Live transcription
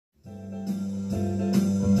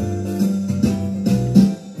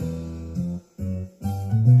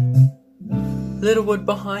Littlewood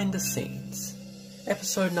Behind the Scenes,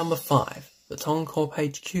 episode number 5, the Tongacorp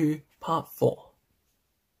HQ, part 4.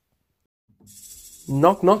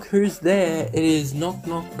 Knock knock, who's there? It is Knock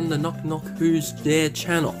Knock from the Knock Knock Who's There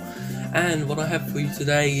channel. And what I have for you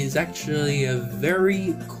today is actually a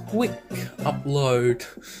very quick upload,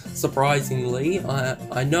 surprisingly.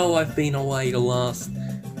 I know I've been away the last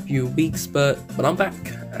few weeks, but I'm back,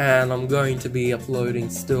 and I'm going to be uploading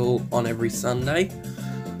still on every Sunday.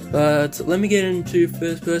 But let me get into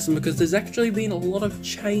first person, because there's actually been a lot of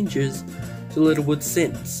changes to Littlewood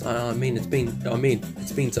since.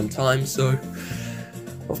 It's been some time, so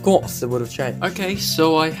of course it would have changed. Okay,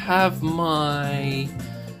 so I have my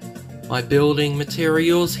building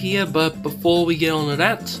materials here, but before we get on to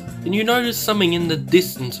that, can you notice something in the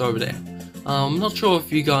distance over there? I'm not sure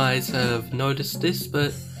if you guys have noticed this,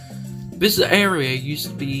 but this area used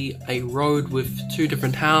to be a road with two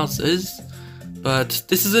different houses, but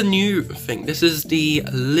this is a new thing. This is the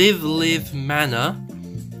Live Manor,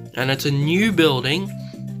 and it's a new building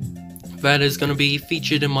that is going to be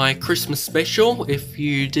featured in my Christmas special. If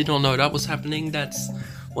you did not know that was happening,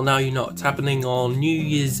 well, now you know. It's happening on New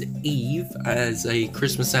Year's Eve as a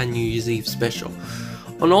Christmas and New Year's Eve special.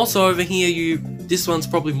 And also over here, this one's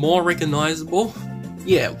probably more recognizable.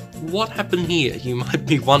 Yeah, what happened here, you might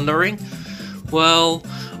be wondering? Well,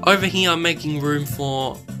 over here I'm making room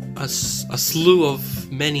for a slew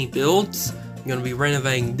of many builds. I'm going to be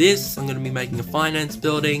renovating this, I'm going to be making a finance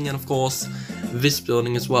building, and of course this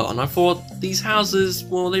building as well. And I thought these houses,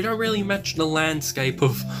 well, they don't really match the landscape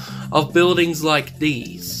of buildings like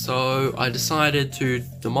these, so I decided to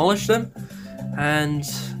demolish them. And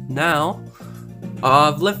now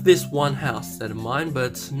I've left this one house set of mine,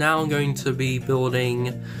 but now I'm going to be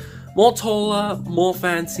building more taller, more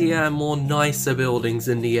fancier, and more nicer buildings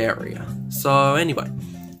in the area. So anyway,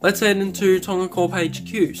 let's head into Tongacorp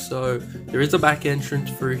HQ. So there is a back entrance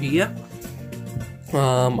through here.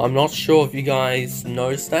 I'm not sure if you guys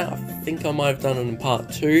noticed that. I think I might have done it in part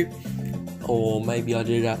 2, or maybe I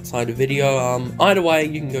did it outside the video. Either way,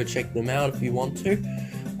 you can go check them out if you want to.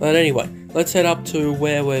 But anyway, let's head up to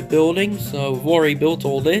where we're building. So we've already built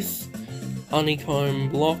all this honeycomb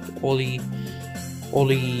block, all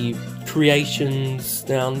the creations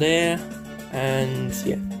down there, and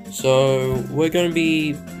yeah. So we're going to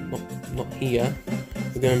be not here.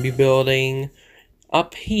 We're going to be building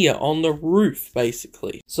up here on the roof,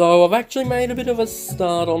 basically. So I've actually made a bit of a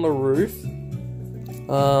start on the roof.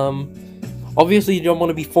 Obviously you don't want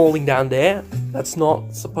to be falling down there. That's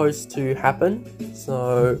not supposed to happen.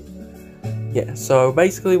 So yeah, so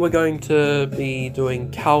basically we're going to be doing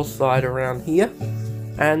calcite around here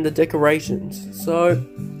and the decorations. So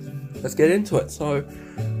let's get into it. So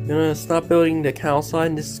I'm gonna start building the calcite,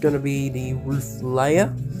 and this is going to be the roof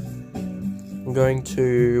layer. I'm going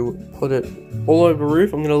to put it all over the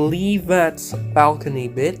roof. I'm going to leave that balcony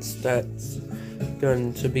bit. That's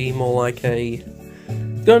going to be more like going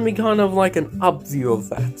to be kind of like an up view of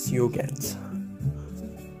that you'll get.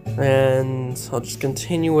 And I'll just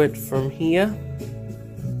continue it from here.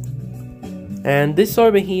 And this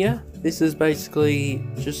over here, this is basically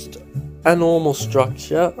just a normal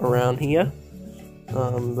structure around here.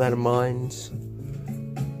 Bear in mind,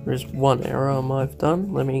 there's one error I might have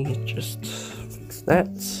done. Let me just fix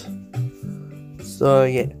that. So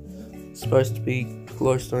yeah, it's supposed to be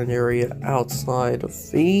glowstone area outside of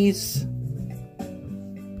these.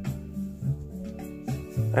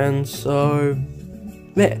 And so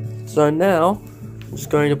there. So now I'm just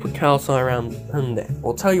going to put calcite around in there.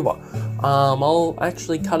 I'll tell you what, I'll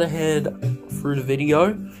actually cut ahead through the video,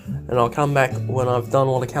 and I'll come back when I've done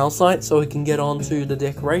all the calcite so we can get on to the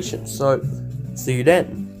decorations. So see you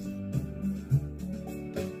then.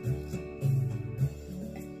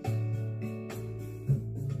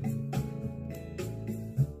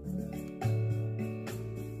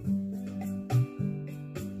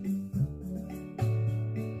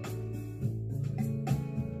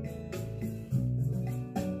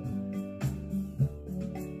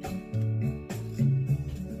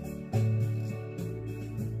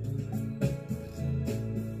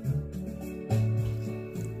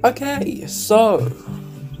 Okay, so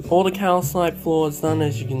all the calcite floor is done,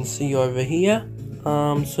 as you can see over here.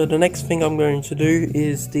 So the next thing I'm going to do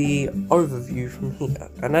is the overview from here,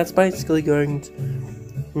 and that's basically going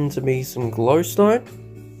to be some glowstone.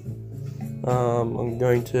 I'm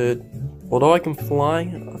going to, although I can fly,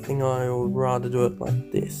 I think I would rather do it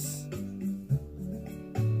like this.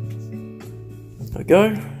 There we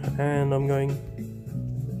go, and I'm going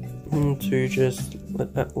to just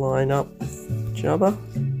let that line up with each other.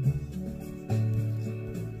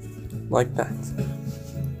 Like that.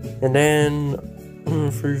 And then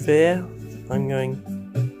through there, I'm going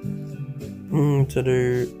to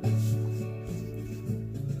do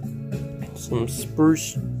some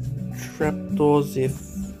spruce trapdoors.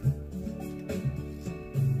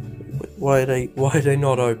 Why are they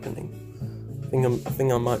not opening? I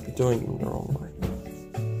think I might be doing them the wrong way.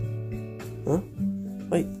 Huh?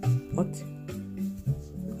 Wait, what?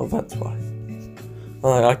 Oh, that's why.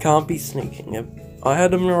 I can't be sneaking. I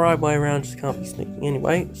had them the right way around, just can't be sneaking.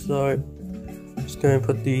 Anyway, so just going to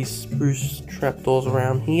put these spruce trapdoors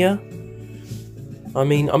around here. I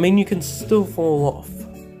mean, you can still fall off,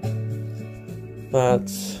 but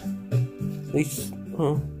at least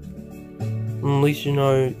you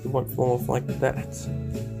know you won't fall off like that.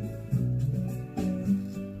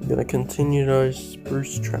 I'm gonna continue those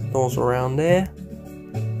spruce trapdoors around there,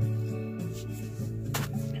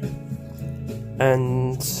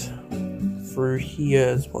 and through here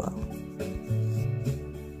as well.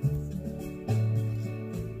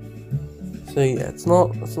 So yeah, it's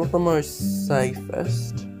not the most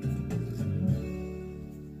safest.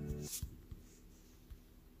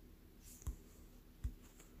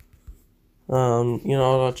 You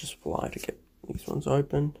know, I'll just fly to get these ones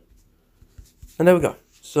open. And there we go.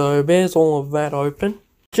 So there's all of that open.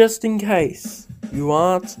 Just in case you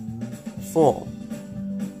aren't full,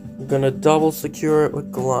 I'm gonna double secure it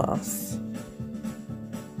with glass.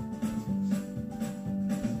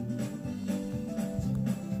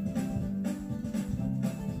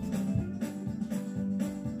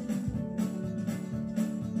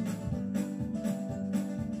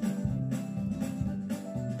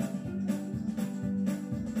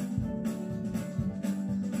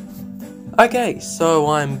 Okay, so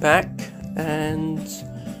I'm back, and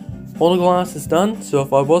all the glass is done, so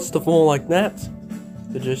if I was to fall like that,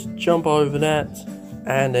 I could just jump over that,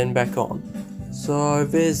 and then back on. So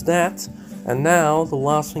there's that, and now the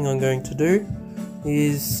last thing I'm going to do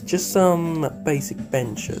is just some basic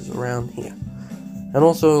benches around here. And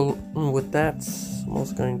also, with that, I'm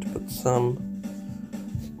also going to put some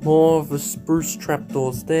more of the spruce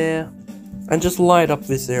trapdoors there, and just light up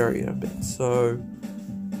this area a bit. So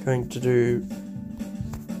going to do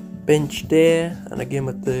bench there, and again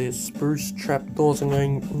with the spruce trapdoors I'm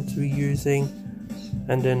going to be using,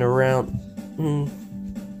 and then around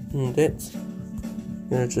that I'm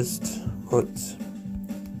gonna just put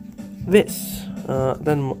this.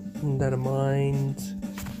 Then never mind,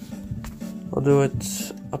 I'll do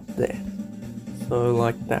it up there, so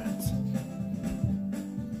like that.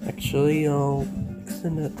 Actually, I'll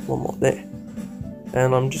extend it one more there.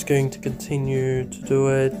 And I'm just going to continue to do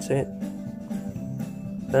it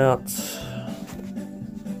about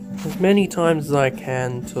as many times as I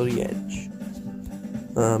can till the edge.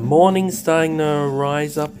 Morning's starting to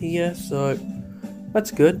rise up here, so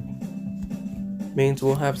that's good. Means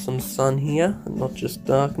we'll have some sun here and not just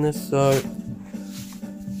darkness, so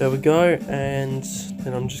there we go. And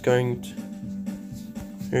then I'm just going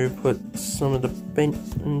to put some of the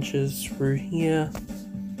benches through here.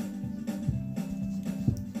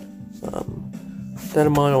 That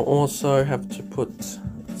in mind, I'll also have to put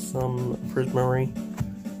some prismarine,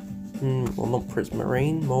 well, not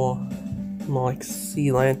prismarine, more like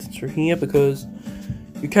sea lanterns through here, because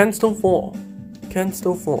you can still fall.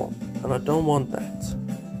 And I don't want that.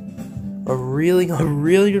 I really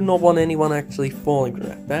do not want anyone actually falling for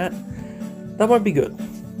that. That won't be good,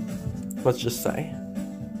 let's just say.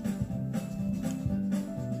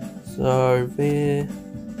 So there,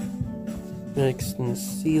 I'm gonna extend the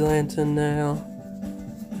sea lantern now.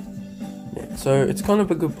 Yeah, so it's kind of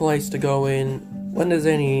a good place to go in when there's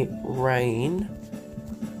any rain.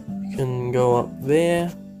 You can go up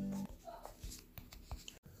there.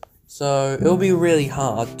 So it'll be really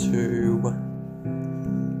hard to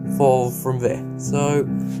fall from there. So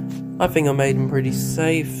I think I made them pretty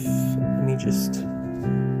safe. Let me just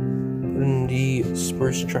put in the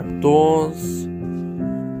spruce trapdoors.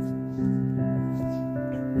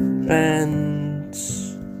 And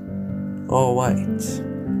oh wait,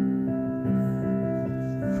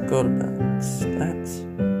 forgot about that.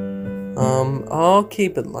 I'll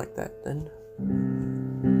keep it like that then.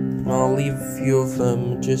 I'll leave a few of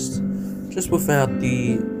them just without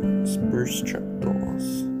the spruce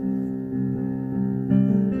trapdoors.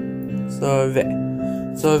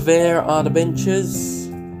 So there are the benches,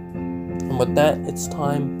 and with that, it's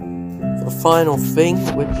time for the final thing,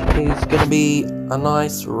 which is going to be a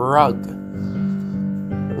nice rug,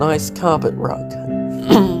 a nice carpet rug,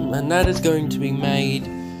 and that is going to be made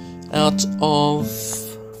out of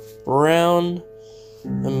brown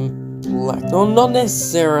and black. No, not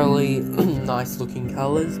necessarily nice looking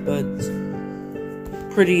colors, but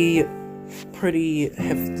pretty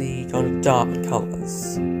hefty kind of dark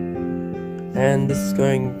colors. and this is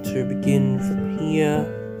going to begin from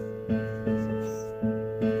here.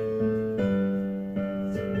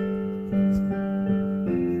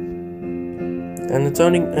 And it's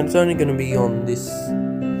only going to be on this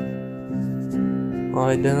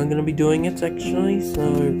side that I'm going to be doing it actually. So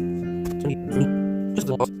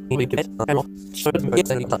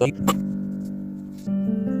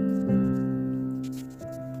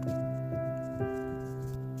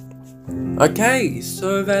okay,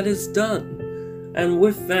 so that is done. And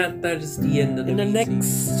with that, that is the end of the BTB. In the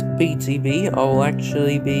next BTB, I will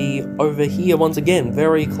actually be over here once again,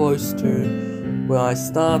 very close to where I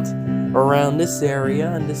start, around this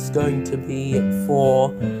area, and this is going to be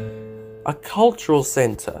for a cultural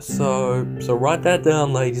center. So write that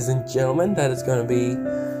down, ladies and gentlemen. That is going to be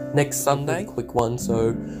next Sunday, quick one,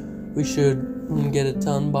 so we should get it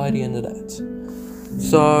done by the end of that.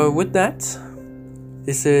 So with that,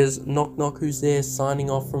 this is NokNokWho'sThere signing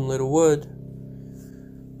off from Littlewood.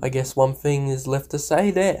 I guess one thing is left to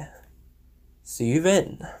say there. See you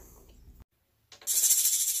then.